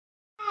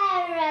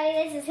Hi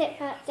everybody, this is Hip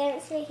Hop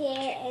Dancer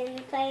here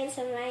and playing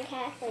some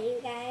Minecraft for you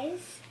guys.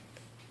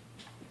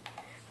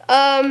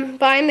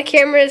 Behind the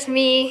camera is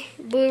me,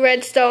 Blue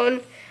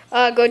Redstone.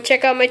 Go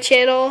check out my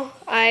channel.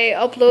 I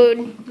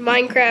upload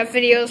Minecraft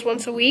videos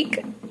once a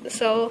week.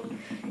 So,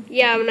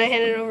 yeah, I'm gonna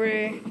hand it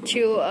over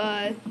to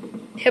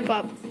Hip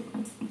Hop.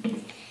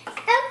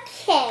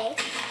 Okay,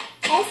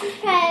 this is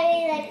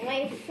probably like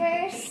my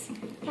first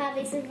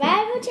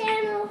survival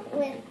channel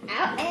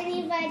without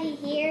anybody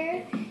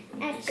here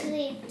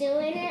actually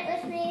doing it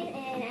with me,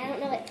 and I don't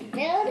know what to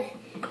build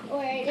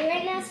or do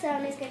right now, so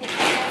I'm just going to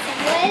cut out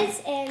some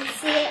woods and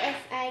see if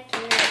I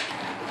can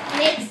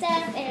make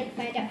stuff and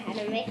find out how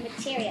to make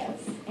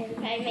materials and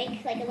probably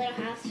make like a little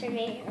house for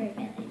me or a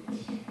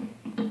village.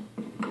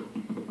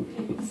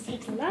 And this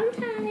takes a long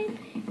time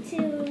to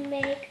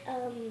make,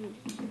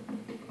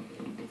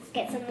 let's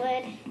get some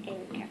wood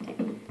and craft it.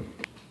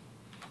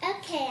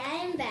 Okay, I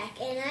am back,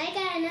 and I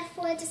got enough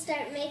wood to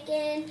start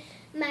making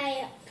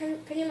my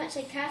pretty much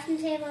like crafting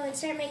table and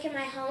start making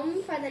my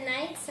home for the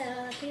night, so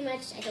pretty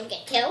much I don't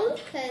get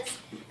killed because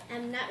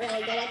I'm not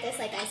really good at this,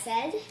 like I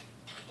said,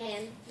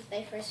 and it's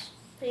my first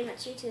pretty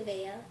much YouTube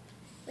video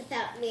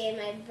without me and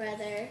my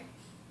brother.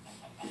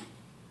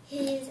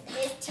 His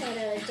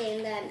channel is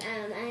Jane Dunn.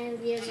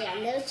 I'm usually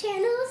on those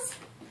channels,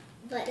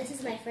 but this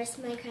is my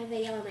first Minecraft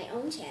video on my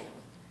own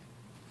channel.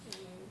 So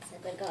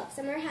I'm going to go up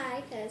somewhere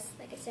high because,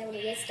 like I said, when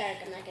it gets dark,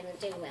 I'm not going to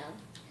do well.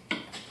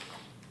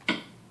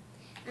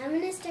 I'm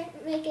going to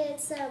start making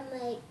some,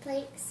 like,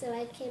 planks so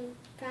I can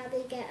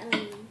probably get,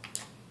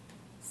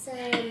 some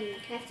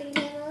crafting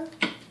table.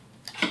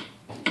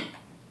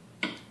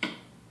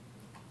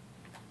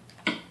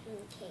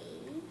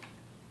 Okay.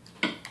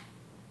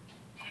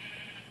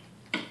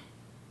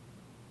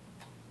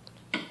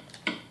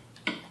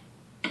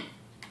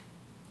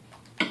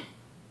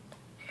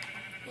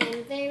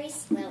 I'm very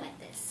slow at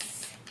this.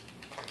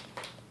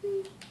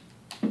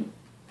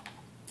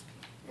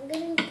 I'm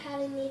going to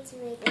probably need to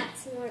make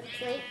lots more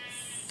planks.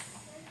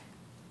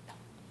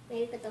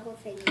 Maybe put the whole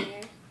thing in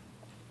there.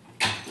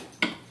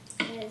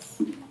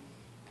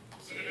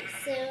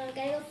 So I'm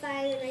going to go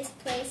find a nice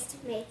place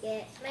to make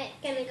it. I'm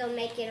going to go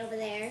make it over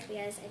there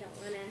because I don't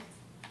want to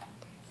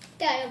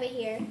die over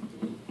here.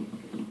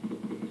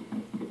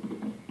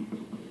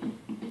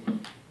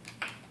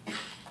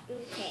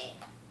 Okay.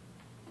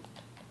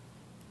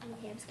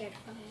 Okay, I'm scared to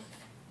fall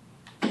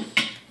off.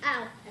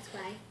 Ow, that's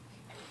why.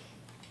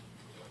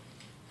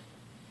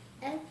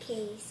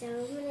 Okay, so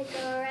I'm going to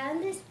go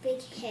around this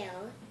big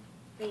hill.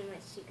 Pretty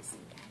much you can see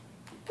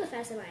that.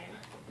 Without some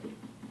iron.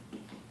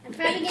 I'm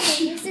probably going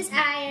to use this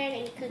iron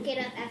and cook it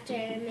up after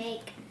I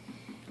make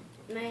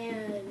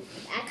my,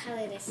 I call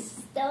it a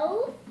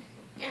stove.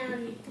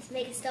 Just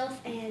make a stove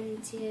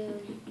and to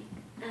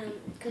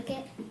cook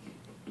it.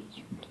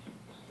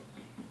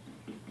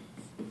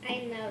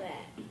 I know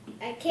that.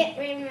 I can't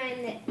remind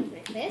it with my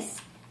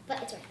fist,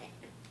 but it's worth it.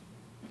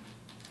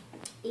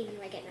 Even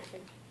though I get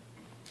nothing.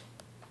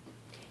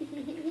 Okay,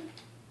 let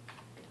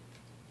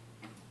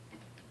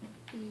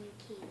me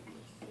see.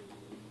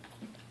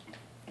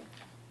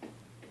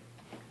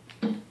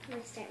 I'm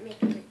going to start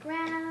making the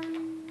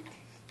ground.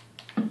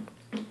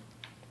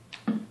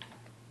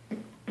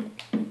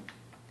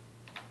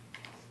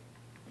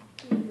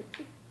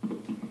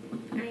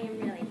 I am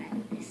really bad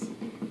at this.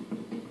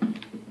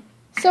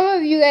 Some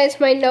of you guys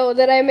might know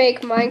that I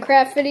make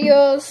Minecraft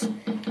videos,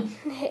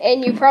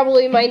 and you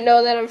probably might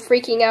know that I'm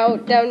freaking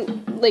out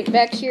down, like,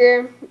 back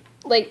here,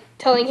 like,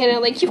 telling Hannah,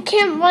 like, you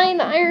can't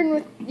mine iron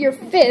with your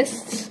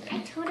fists. I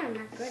told her I'm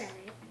not good at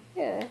it.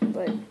 Yeah,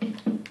 but what?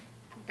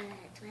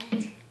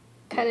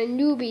 kind of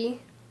newbie.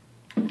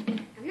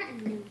 I'm not a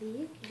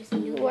newbie. I'm just a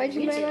newbie. Why'd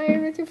you mine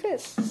iron with your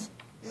fists?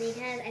 Because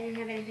I didn't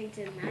have anything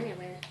to mine it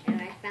with.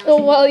 And I found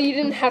Oh, well, you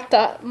didn't have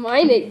to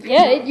mine it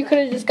yet. You could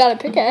have just got a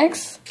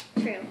pickaxe.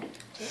 True.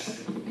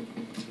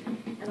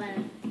 Well,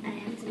 I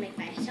have to make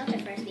my shelter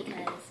first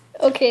because...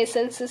 Okay,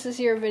 since this is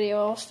your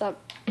video, I'll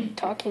stop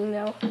talking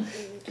now.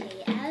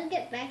 Okay, I'll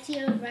get back to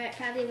you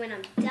probably when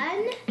I'm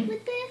done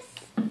with this.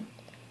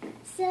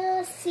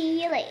 So,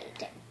 see you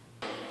later.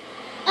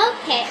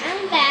 Okay,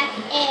 I'm back,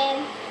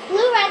 and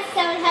Blue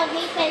Redstone helped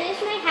me finish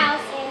my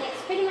house, and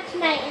it's pretty much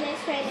night, and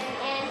it's raining,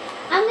 and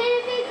I'm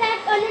going to be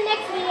back on the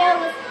next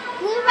video with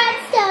Blue Redstone.